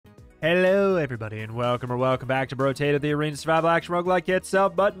Hello, everybody, and welcome back to Brotato, the arena survival action roguelike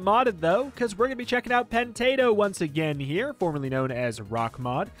itself, but modded, though, because we're going to be checking out Brotato once again here, formerly known as Rock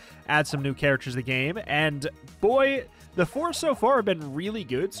Mod. Add some new characters to the game, and boy, the 4 so far have been really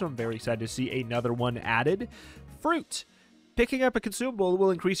good, so I'm very excited to see another one added. Fruit. Picking up a consumable will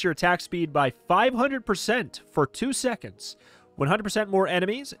increase your attack speed by 500% for 2 seconds. 100% more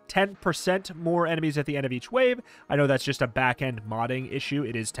enemies, 10% more enemies at the end of each wave. I know that's just a back-end modding issue.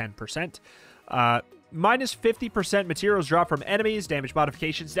 It is 10%. Minus 50% materials drop from enemies, damage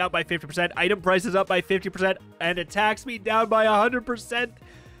modifications down by 50%, item prices up by 50%, and attack speed down by 100%.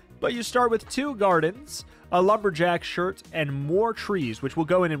 But you start with 2 gardens, a lumberjack shirt, and more trees, which we'll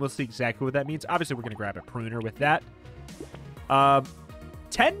go in and we'll see exactly what that means. Obviously, we're going to grab a pruner with that.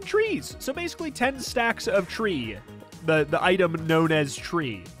 10 trees. So basically 10 stacks of tree. The item known as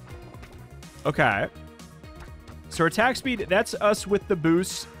tree. Okay. So attack speed, that's us with the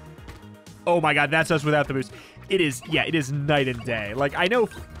boost. Oh my god, that's us without the boost. It is, yeah, it is night and day. Like, I know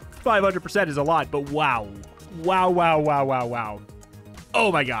 500% is a lot, but wow. Wow, wow, wow, wow, wow.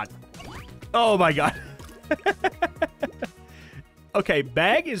 Oh my god. Oh my god. Okay,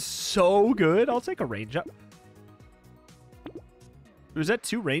 bag is so good. I'll take a range up. Was that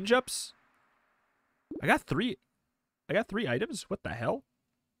 2 range ups? I got 3 items? What the hell?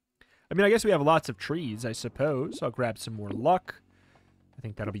 I mean, I guess we have lots of trees, I suppose. I'll grab some more luck. I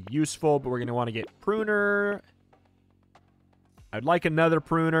think that'll be useful, but we're going to want to get pruner. I'd like another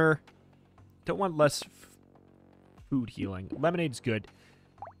pruner. Don't want less food healing. Lemonade's good.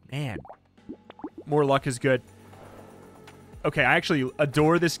 Man. More luck is good. Okay, I actually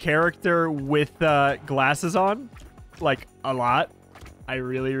adore this character with glasses on. Like, a lot. I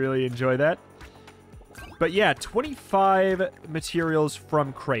really, really enjoy that. But yeah, 25 materials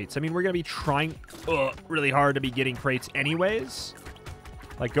from crates. I mean, we're going to be trying really hard to be getting crates anyways.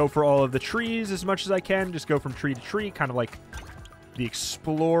 Like, go for all of the trees as much as I can. Just go from tree to tree. Kind of like the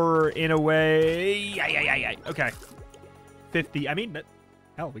explorer in a way. Yeah. Okay. 50. I mean,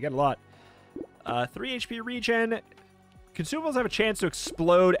 hell, we got a lot. 3 HP regen. Consumables have a chance to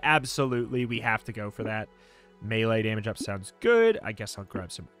explode. Absolutely. We have to go for that. Melee damage up sounds good. I guess I'll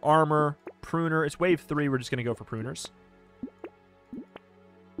grab some armor. Pruner. It's wave 3. We're just going to go for pruners.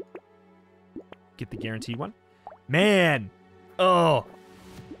 Get the guaranteed one. Man. Oh.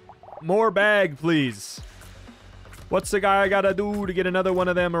 More bag, please. What's the guy I got to do to get another one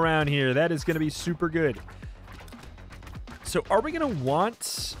of them around here? That is going to be super good. So are we going to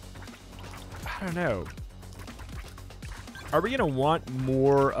want... I don't know. Are we going to want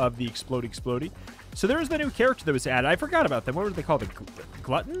more of the explodey? So there's the new character that was added. I forgot about them. What were they called? The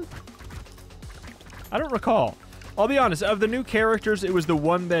Glutton? I don't recall. I'll be honest. Of the new characters, it was the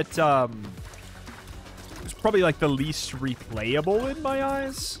one that was probably like the least replayable in my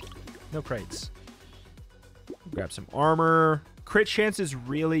eyes. No crates. Grab some armor. Crit chance is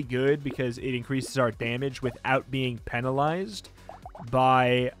really good because it increases our damage without being penalized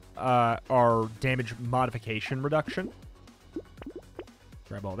by our damage modification reduction.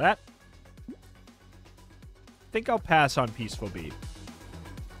 Grab all that. I think I'll pass on Peaceful Beat.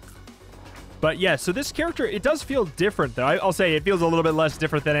 But yeah, so this character, it does feel different, though. I'll say it feels a little bit less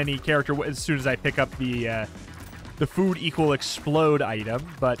different than any character as soon as I pick up the food equal explode item.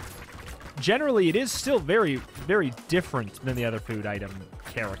 But generally, it is still very, very different than the other food item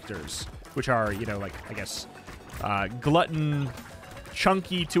characters, which are, you know, like, I guess, Glutton,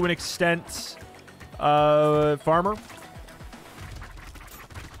 Chunky to an extent, Farmer.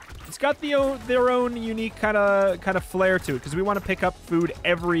 It's got their own unique kind of flair to it, because we want to pick up food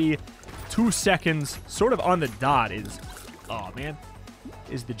every 2 seconds, sort of on the dot. Is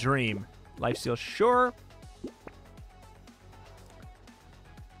the dream. Lifesteal, sure.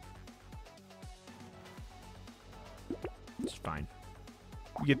 It's fine.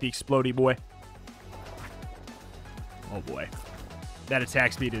 We get the explodey boy. Oh boy, that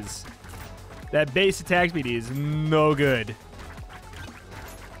attack speed is base attack speed is no good.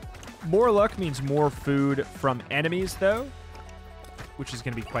 More luck means more food from enemies, though, which is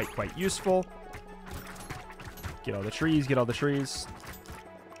going to be quite useful. Get all the trees, Where are the trees?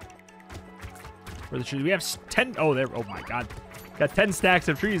 We have 10... Oh, there. Oh, my God. Got 10 stacks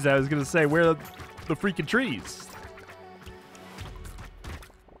of trees. I was going to say, where are the freaking trees?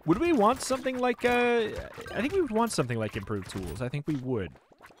 Would we want something like... I think we would want something like improved tools. I think we would.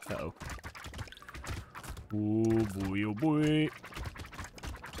 Uh-oh. Oh, boy, oh, boy.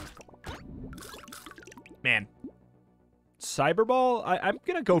 Man. Cyberball? I'm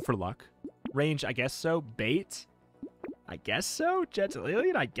going to go for luck. Range, I guess so. Bait? I guess so. Gentle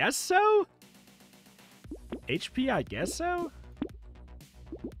Alien? I guess so. HP? I guess so.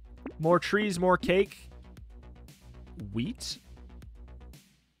 More trees, more cake. Wheat.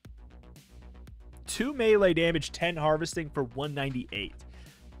 2 melee damage, 10 harvesting for 198.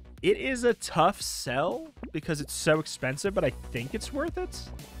 It is a tough sell because it's so expensive, but I think it's worth it.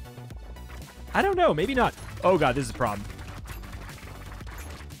 I don't know. Maybe not. Oh, God, this is a problem.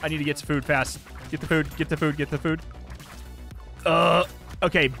 I need to get to food fast. Get the food, get the food, get the food.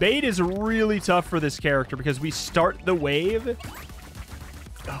 Okay, bait is really tough for this character because we start the wave.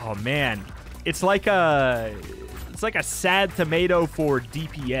 Oh, man. It's like a sad tomato for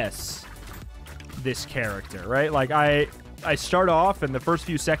DPS, this character, right? Like, I start off and the first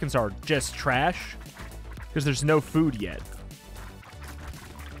few seconds are just trash because there's no food yet.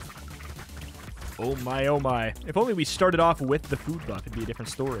 Oh my, oh my. If only we started off with the food buff, it'd be a different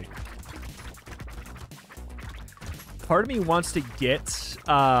story. Part of me wants to get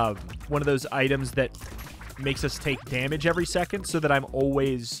one of those items that makes us take damage every second so that I'm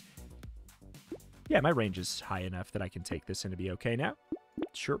always... Yeah, my range is high enough that I can take this and to be okay now.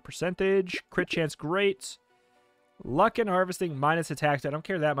 Sure, percentage. Crit chance, great. Luck and harvesting, minus attacks. I don't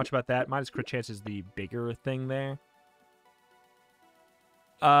care that much about that. Minus crit chance is the bigger thing there.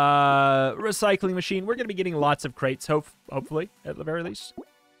 Recycling machine. We're going to be getting lots of crates, hopefully, at the very least.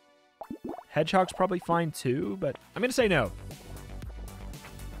 Hedgehog's probably fine too, but I'm going to say no.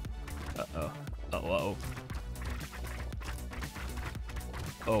 Uh-oh. Uh-oh.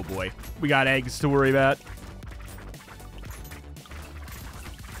 Oh, boy. We got eggs to worry about.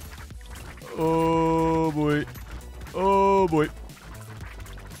 Oh, boy. Oh, boy.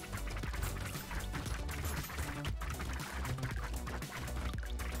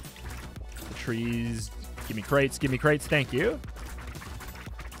 The trees. Give me crates. Give me crates. Thank you.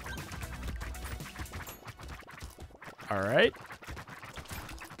 All right.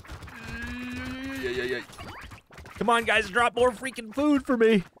 Come on, guys. Drop more freaking food for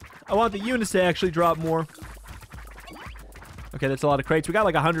me. I want the units to actually drop more. Okay, that's a lot of crates. We got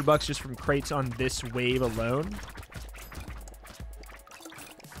like $100 just from crates on this wave alone.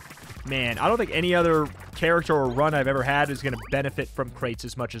 Man, I don't think any other character or run I've ever had is going to benefit from crates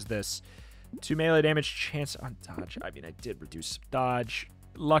as much as this. 2 melee damage, chance on dodge. I mean, I did reduce dodge.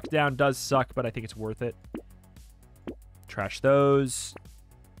 Luck down does suck, but I think it's worth it. Trash those.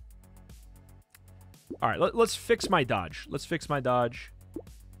 All right, let's fix my dodge. Let's fix my dodge.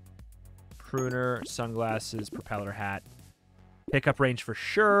 Pruner, sunglasses, propeller hat. Pickup range for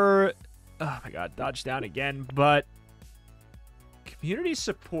sure. Oh, my God. Dodge down again, but... Community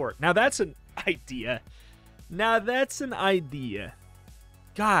support. Now, that's an idea. Now, that's an idea.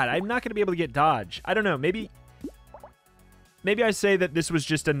 God, I'm not going to be able to get dodge. I don't know. Maybe I say that this was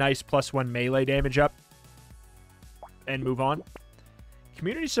just a nice +1 melee damage up and move on.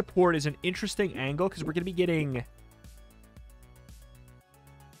 Community support is an interesting angle because we're going to be getting...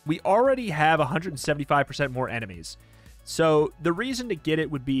 We already have 175% more enemies. So the reason to get it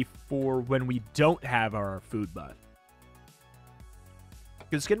would be for when we don't have our food buff.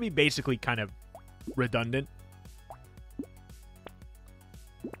 It's going to be basically kind of redundant.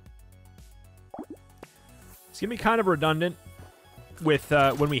 It's going to be kind of redundant with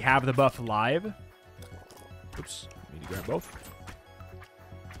when we have the buff live. Oops, I need to grab both.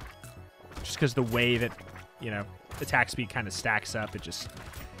 Just because the way that, you know, attack speed kind of stacks up,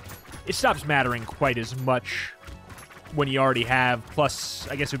 it stops mattering quite as much when you already have plus,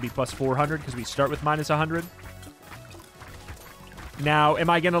 I guess it would be plus 400 because we start with minus 100. Now, am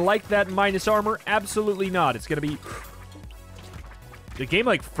I going to like that minus armor? Absolutely not. It's going to be... The game,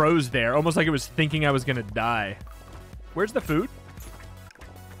 like, froze there, almost like it was thinking I was going to die. Where's the food?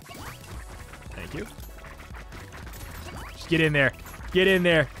 Thank you. Just get in there. Get in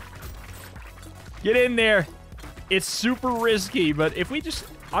there. Get in there. It's super risky, but if we just...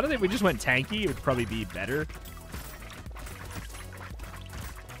 Honestly, if we just went tanky, it would probably be better.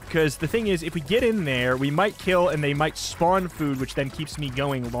 Because the thing is, if we get in there, we might kill and they might spawn food, which then keeps me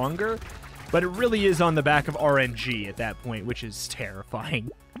going longer. But it really is on the back of RNG at that point, which is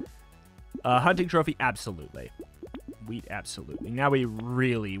terrifying. Hunting trophy, absolutely. Wheat, absolutely. Now we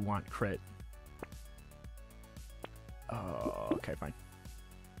really want crit. Oh, okay, fine.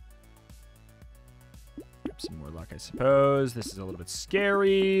 Grab some more luck, I suppose. This is a little bit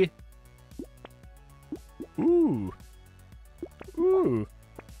scary. Ooh. Ooh.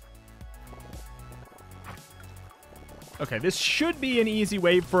 Okay, this should be an easy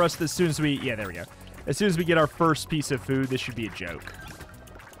wave for us as soon as we... Yeah, there we go. As soon as we get our first piece of food, this should be a joke.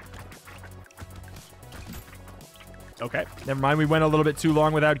 Okay, never mind. We went a little bit too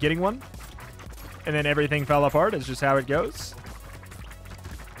long without getting one. And then everything fell apart. It's just how it goes.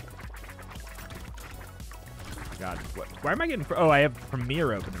 God, why Why am I getting... Oh, I have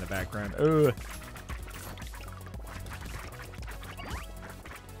Premiere open in the background. Ugh.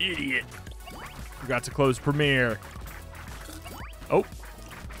 Idiot. Forgot to close Premiere. Oh.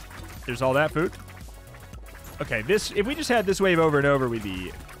 There's all that food. Okay, this... If we just had this wave over and over, we'd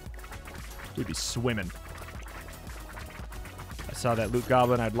be swimming. I saw that loot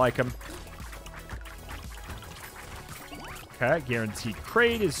goblin. I'd like him. Okay, guaranteed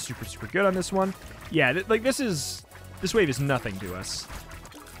crate is super, super good on this one. Yeah, like, this wave is nothing to us.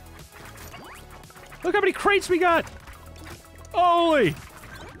 Look how many crates we got! Holy!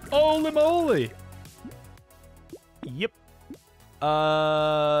 Holy moly! Yep.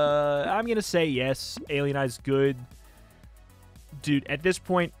 I'm gonna say yes. Alien Eye's good. Dude, at this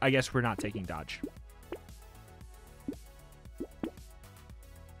point, I guess we're not taking dodge.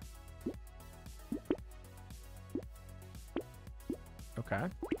 Okay.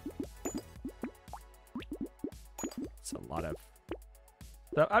 It's a lot of...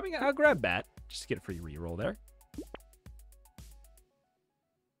 So, I mean, I'll grab that. Just to get a free reroll there.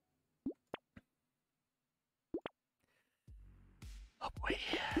 Oh, boy.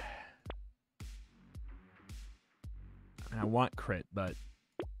 I mean, I want crit, but...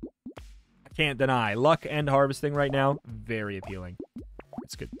 I can't deny. Luck and harvesting right now, very appealing.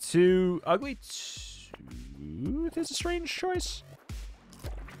 It's good. 2 ugly. 2... That's a strange choice.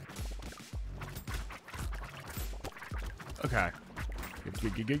 Okay.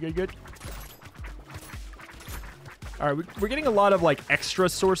 Good. All right, we're getting a lot of, like, extra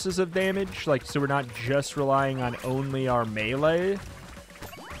sources of damage. Like, so we're not just relying on only our melee.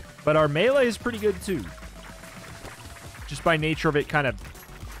 But our melee is pretty good, too. Just by nature of it kind of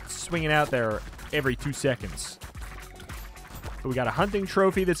swinging out there every 2 seconds. So we got a hunting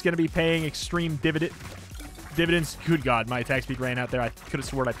trophy that's going to be paying extreme dividends. Good God, my attack speed ran out there. I could have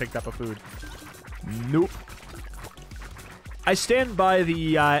sworn I picked up a food. Nope. I stand by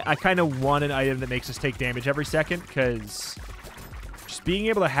the, I kind of want an item that makes us take damage every second, because just being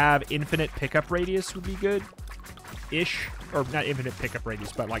able to have infinite pickup radius would be good-ish. Or not infinite pickup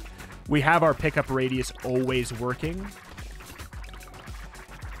radius, but, like, we have our pickup radius always working.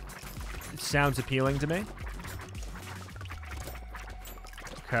 It sounds appealing to me.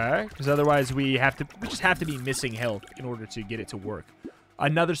 Okay, because otherwise we just have to be missing health in order to get it to work.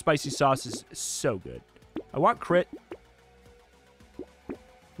 Another spicy sauce is so good. I want crit.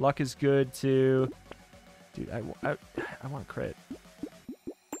 Luck is good, too. Dude, I want crit.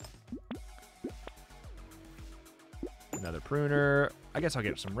 Another pruner. I guess I'll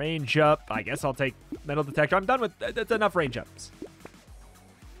get some range up. I guess I'll take metal detector. I'm done with... That's enough range ups.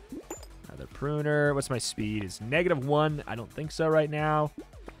 Another pruner. What's my speed? Is -1. I don't think so right now.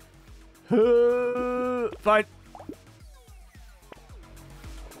 Fine.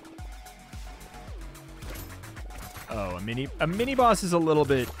 Oh, a mini boss is a little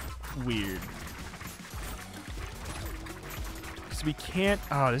bit weird. Because we can't...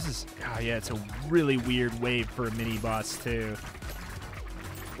 Oh, this is... Oh, yeah, it's a really weird wave for a mini boss, too.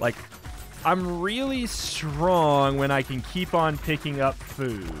 Like, I'm really strong when I can keep on picking up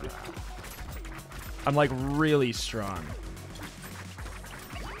food. I'm, like, really strong.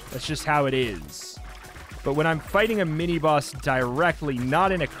 That's just how it is. But when I'm fighting a mini boss directly,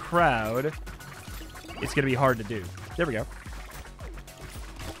 not in a crowd, it's going to be hard to do. There we go.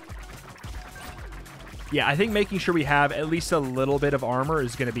 Yeah, I think making sure we have at least a little bit of armor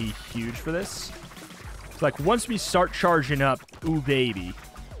is going to be huge for this. It's like, once we start charging up, ooh, baby,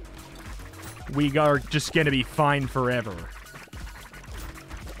 we are just going to be fine forever.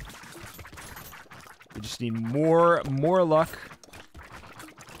 We just need more luck.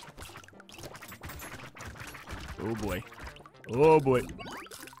 Oh, boy. Oh, boy.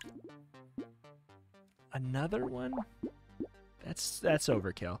 Another one? That's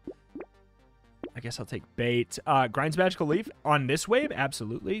overkill. I guess I'll take bait. Grinds Magical Leaf on this wave?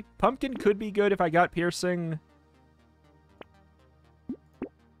 Absolutely. Pumpkin could be good if I got piercing.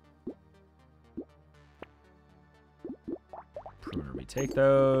 Pruner, we take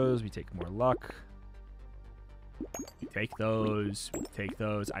those. We take more luck. We take those. We take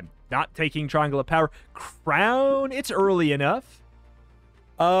those. I'm not taking Triangle of Power. Crown, it's early enough.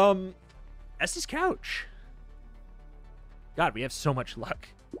 Estes Couch. God, we have so much luck.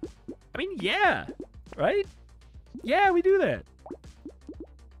 I mean, yeah, right? Yeah, we do that.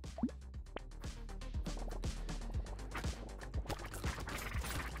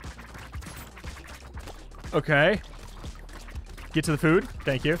 Okay. Get to the food.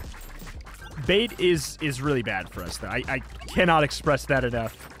 Thank you. Bait is really bad for us, though. I cannot express that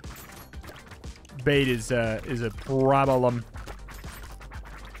enough. Bait is a problem.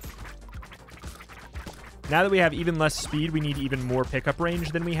 Now that we have even less speed, we need even more pickup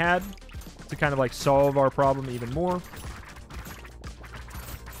range than we had to kind of like solve our problem even more.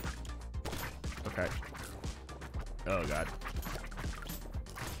 Okay. Oh, God.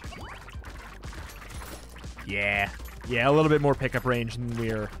 Yeah. Yeah, a little bit more pickup range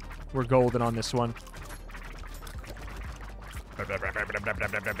than we're golden on this one. I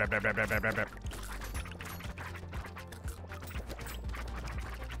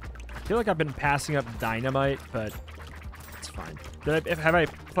feel like I've been passing up dynamite, but it's fine. Have I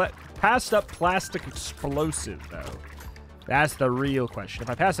passed up plastic explosive, though? That's the real question. If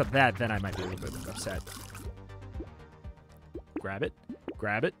I pass up that, then I might be a little bit upset. Grab it.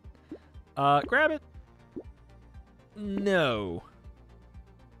 Grab it. Grab it. No.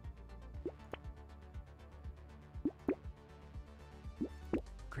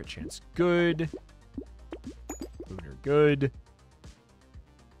 Crit chance good. Lunar good.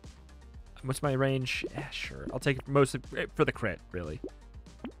 What's my range? Yeah, sure. I'll take most of for the crit, really.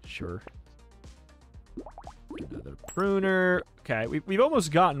 Sure. Another pruner. Okay, we've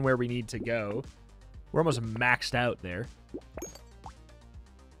almost gotten where we need to go. We're almost maxed out there.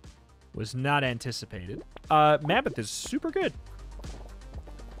 Was not anticipated. Mammoth is super good.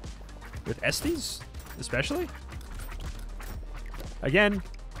 With Estes, especially. Again,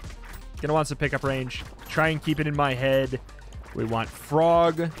 gonna want some pickup range. Try and keep it in my head. We want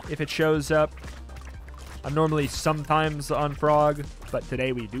Frog if it shows up. I'm normally sometimes on Frog, but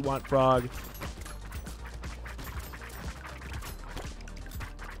today we do want Frog.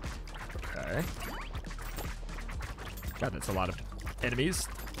 Okay. God, that's a lot of enemies.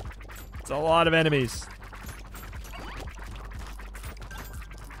 It's a lot of enemies.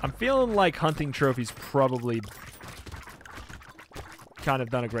 I'm feeling like hunting trophies probably kind of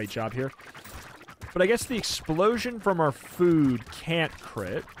done a great job here. But I guess the explosion from our food can't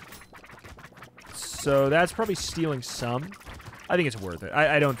crit. So that's probably stealing some. I think it's worth it.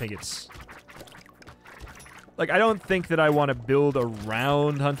 I don't think it's... Like, I don't think that I want to build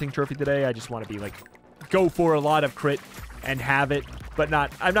around hunting trophy today. I just want to be like, go for a lot of crit and have it. But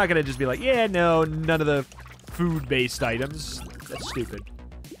not... I'm not going to just be like, yeah, no, none of the food-based items. That's stupid.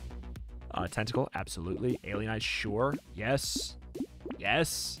 Tentacle, absolutely. Alienize, sure. Yes.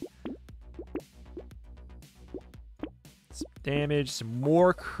 Yes. Some damage, some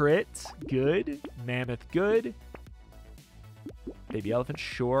more crit. Good. Mammoth, good. Baby elephant,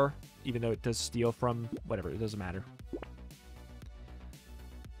 sure. Even though it does steal from whatever, it doesn't matter.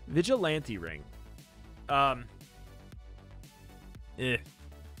 Vigilante ring.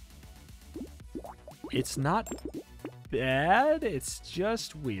 It's not bad, it's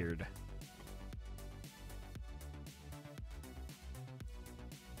just weird.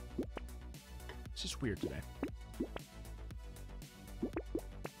 It's just weird today.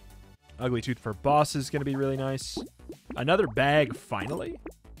 Ugly Tooth for boss is going to be really nice. Another bag, finally.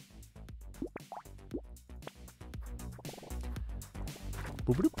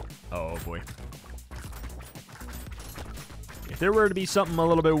 Oh, boy. If there were to be something a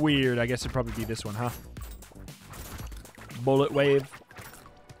little bit weird, I guess it'd probably be this one, huh? Bullet wave.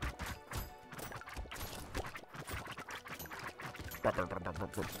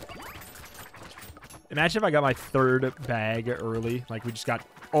 Imagine if I got my third bag early. Like, we just got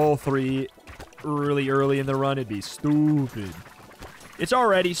all three really early in the run. It'd be stupid. It's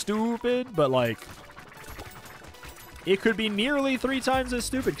already stupid, but, like, it could be nearly 3 times as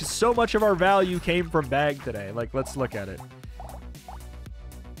stupid because so much of our value came from bag today. Like, let's look at it.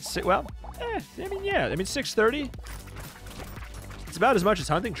 Well, I mean, yeah. I mean, 630. It's about as much as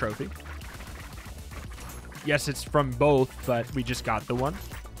hunting trophy. Yes, it's from both, but we just got the one.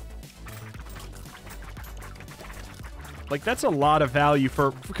 Like, that's a lot of value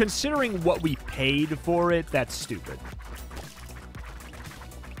for considering what we paid for it. That's stupid.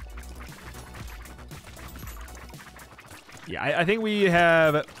 Yeah, I think we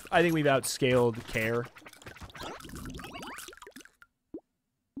have... I think we've outscaled care.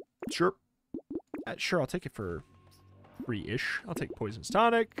 Sure. Sure, I'll take it for free-ish. I'll take Poison's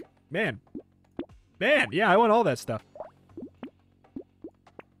Tonic. Man. Man, yeah, I want all that stuff.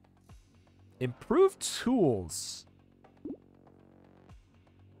 Improved Tools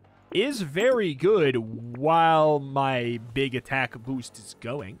is very good while my big attack boost is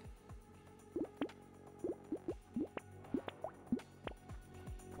going.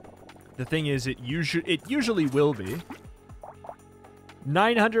 The thing is, it usually will be.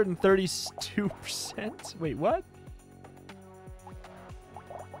 932%? Wait, what?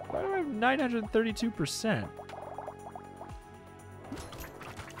 Why do I have 932%?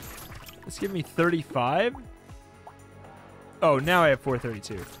 Let's give me 35. Oh, now I have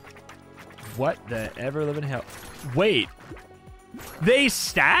 432. What the ever-living hell? Wait. They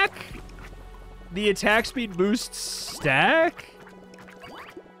stack? The attack speed boosts stack?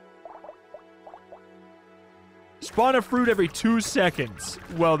 Spawn a fruit every 2 seconds.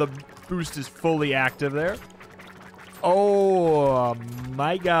 Well, the boost is fully active there. Oh,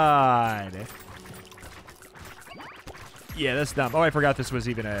 my God. Yeah, that's dumb. Oh, I forgot this was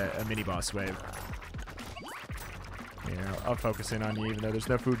even a mini-boss wave. Yeah, I'll focus in on you even though there's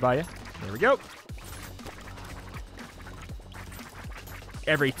no food by you. There we go.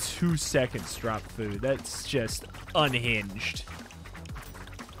 Every 2 seconds drop food. That's just unhinged.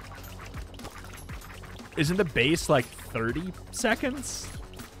 Isn't the base like 30 seconds?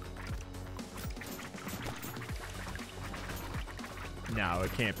 No,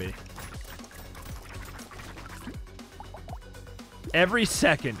 it can't be. Every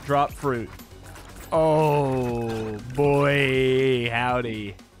second, drop fruit. Oh, boy.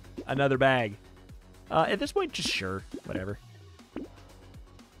 Howdy. Another bag. At this point, just sure. Whatever.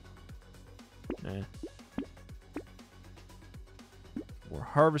 Nah. More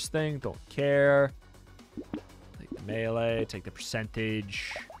harvesting. Don't care. Take the melee. Take the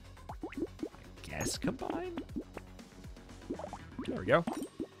percentage. I guess combine. There we go.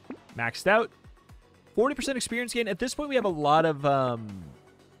 Maxed out. 40% experience gain. At this point, we have a lot of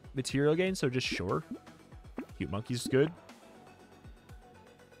material gain, so just sure. Cute monkeys is good.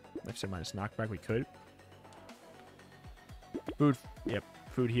 Next time minus knockback, we could. Food. Yep.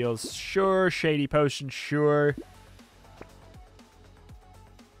 Food heals. Sure. Shady potion. Sure.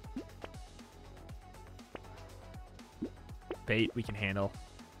 Bait we can handle.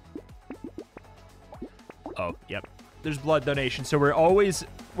 Oh, yep. There's blood donation, so we're always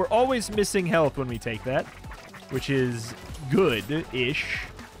missing health when we take that, which is good-ish.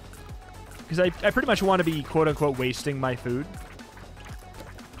 Because I pretty much want to be quote-unquote wasting my food.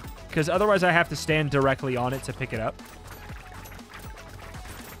 Because otherwise I have to stand directly on it to pick it up.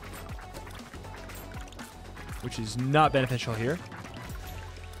 Which is not beneficial here.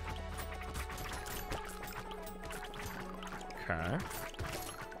 Okay.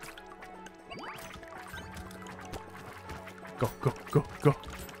 Go, go, go, go.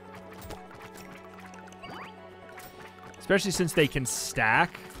 Especially since they can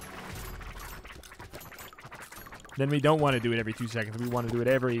stack. Then we don't want to do it every 2 seconds. We want to do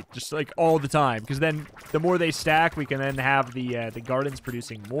it just like all the time. Because then the more they stack, we can then have the gardens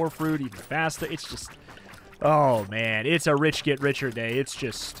producing more fruit even faster. It's just, oh man, it's a rich get richer day. It's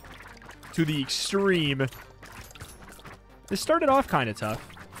just to the extreme. This started off kind of tough.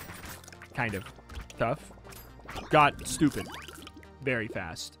 Kind of tough. Got stupid very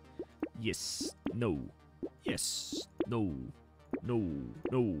fast. Yes. No. Yes. No. No.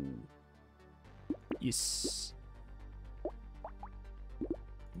 No. Yes.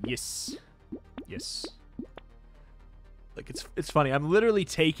 Yes. Yes. Like, it's funny. I'm literally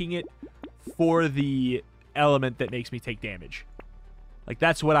taking it for the element that makes me take damage. Like,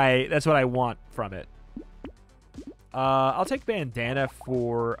 that's what I want from it. I'll take bandana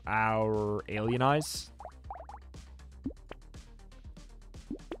for our alien eyes.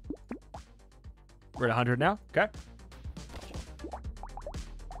 We're at 100 now. Okay.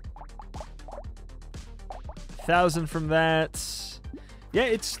 1,000 from that. Yeah,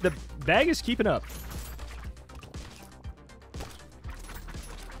 the bag is keeping up.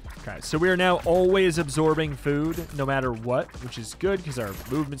 Okay, so we are now always absorbing food, no matter what, which is good because our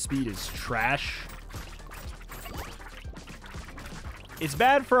movement speed is trash. It's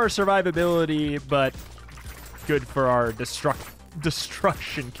bad for our survivability, but good for our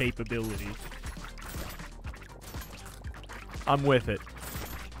destruction capability. I'm with it.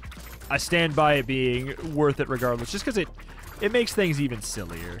 I stand by it being worth it regardless, just because it makes things even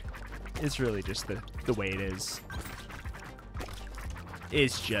sillier. It's really just the way it is.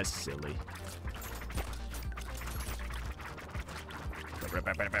 It's just silly.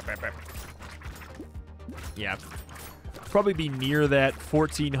 Yeah. Probably be near that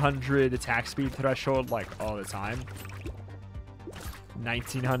 1,400 attack speed threshold like all the time.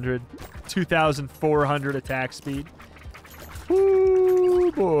 1,900. 2,400 attack speed. Ooh,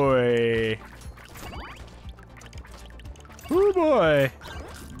 boy. Ooh, boy.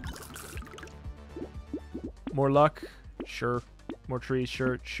 More luck? Sure. More trees?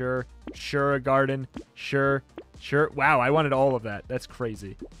 Sure, sure. Sure, a garden? Sure, sure. Wow, I wanted all of that. That's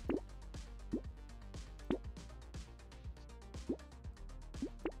crazy.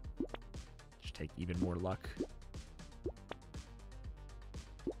 Just take even more luck.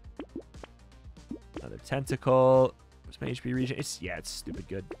 Another tentacle. What's my HP region? It's stupid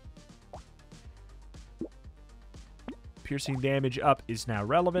good. Piercing damage up is now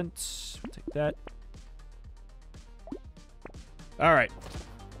relevant. We'll take that. All right.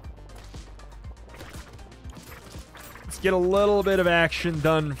 Let's get a little bit of action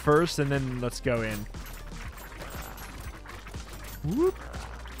done first, and then let's go in. Whoop.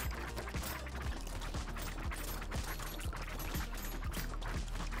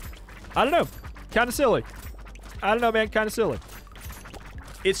 I don't know. Kind of silly. I don't know, man. Kind of silly.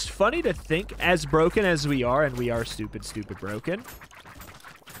 It's funny to think, as broken as we are, and we are stupid, stupid broken,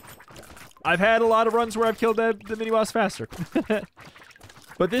 I've had a lot of runs where I've killed the mini-boss faster.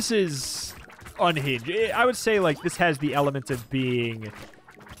 But this is unhinged. I would say, like, this has the element of being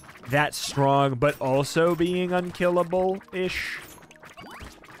that strong, but also being unkillable-ish.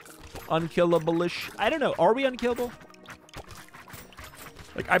 Unkillable-ish. I don't know. Are we unkillable?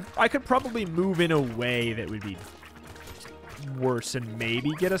 Like, I could probably move in a way that would be worse and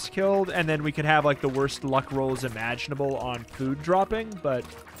maybe get us killed, and then we could have, like, the worst luck rolls imaginable on food dropping, but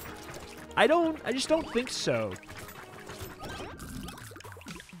I just don't think so.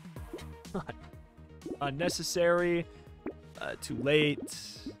 Unnecessary. Too late.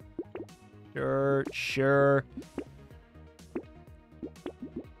 Sure.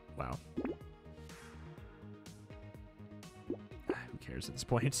 Wow. Who cares at this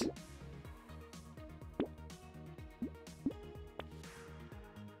point?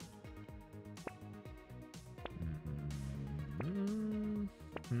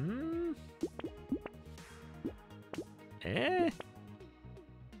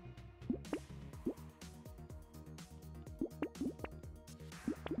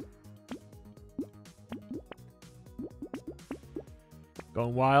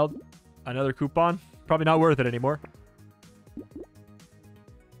 Going wild. Another coupon. Probably not worth it anymore.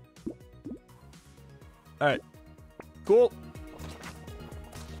 Alright. Cool.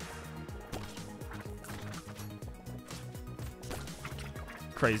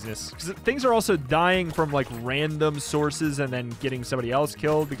 Craziness. Because things are also dying from, like, random sources and then getting somebody else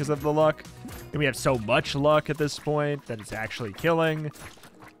killed because of the luck. And we have so much luck at this point that it's actually killing.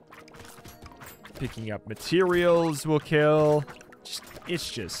 Picking up materials will kill.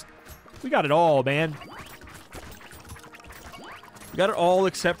 It's just... we got it all, man. We got it all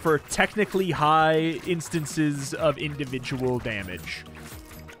except for technically high instances of individual damage.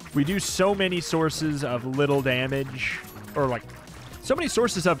 We do so many sources of little damage, or, like, so many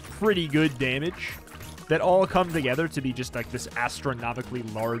sources of pretty good damage that all come together to be just, like, this astronomically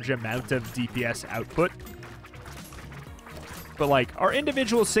large amount of DPS output. But, like, our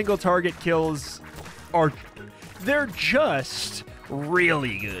individual single target kills are... they're just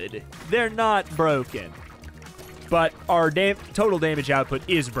really good. They're not broken. But our total damage output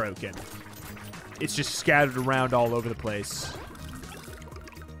is broken. It's just scattered around all over the place.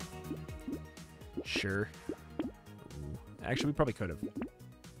 Sure. Actually, we probably could have.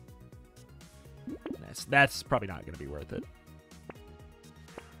 That's probably not going to be worth it.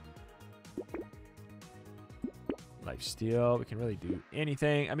 Lifesteal. We can really do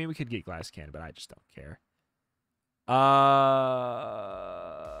anything. I mean, we could get glass cannon, but I just don't care.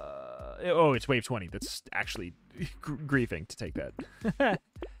 Oh, it's wave 20. That's actually grieving to take that.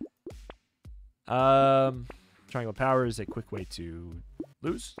 Triangle power is a quick way to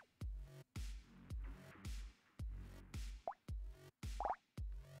lose.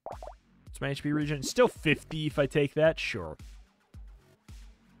 It's my HP regen. Still 50 if I take that. Sure.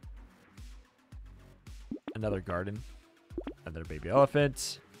 Another garden. Another baby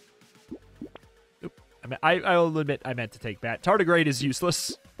elephant. Oop. I'll admit I meant to take that. Tardigrade is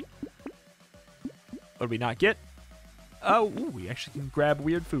useless. What did we not get? Oh, ooh, we actually can grab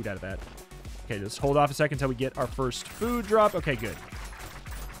weird food out of that. Okay, just hold off a second until we get our first food drop. Okay, good.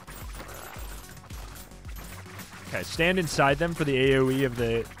 Okay, stand inside them for the AoE of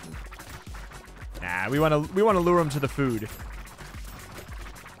the... Nah, we want to lure them to the food.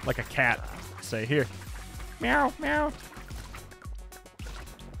 Like a cat. Say, here. Meow, meow.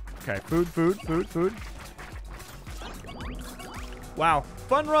 Okay, food. Wow,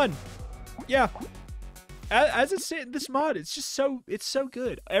 fun run. Yeah. As it's this mod, it's just so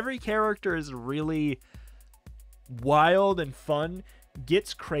good. Every character is really wild and fun,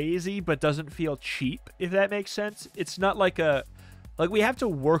 gets crazy, but doesn't feel cheap, if that makes sense. It's not like we have to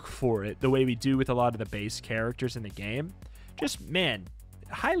work for it the way we do with a lot of the base characters in the game. Just, man,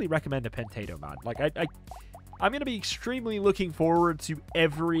 highly recommend the Brotato mod. Like, I'm gonna be extremely looking forward to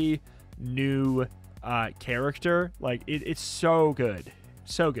every new character. Like, it's so good.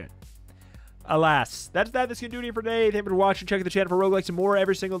 So good. Alas, that's going to do it for today. Thank you for watching. Check out the channel for roguelikes and more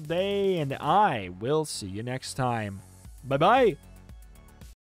every single day, and I will see you next time. Bye-bye.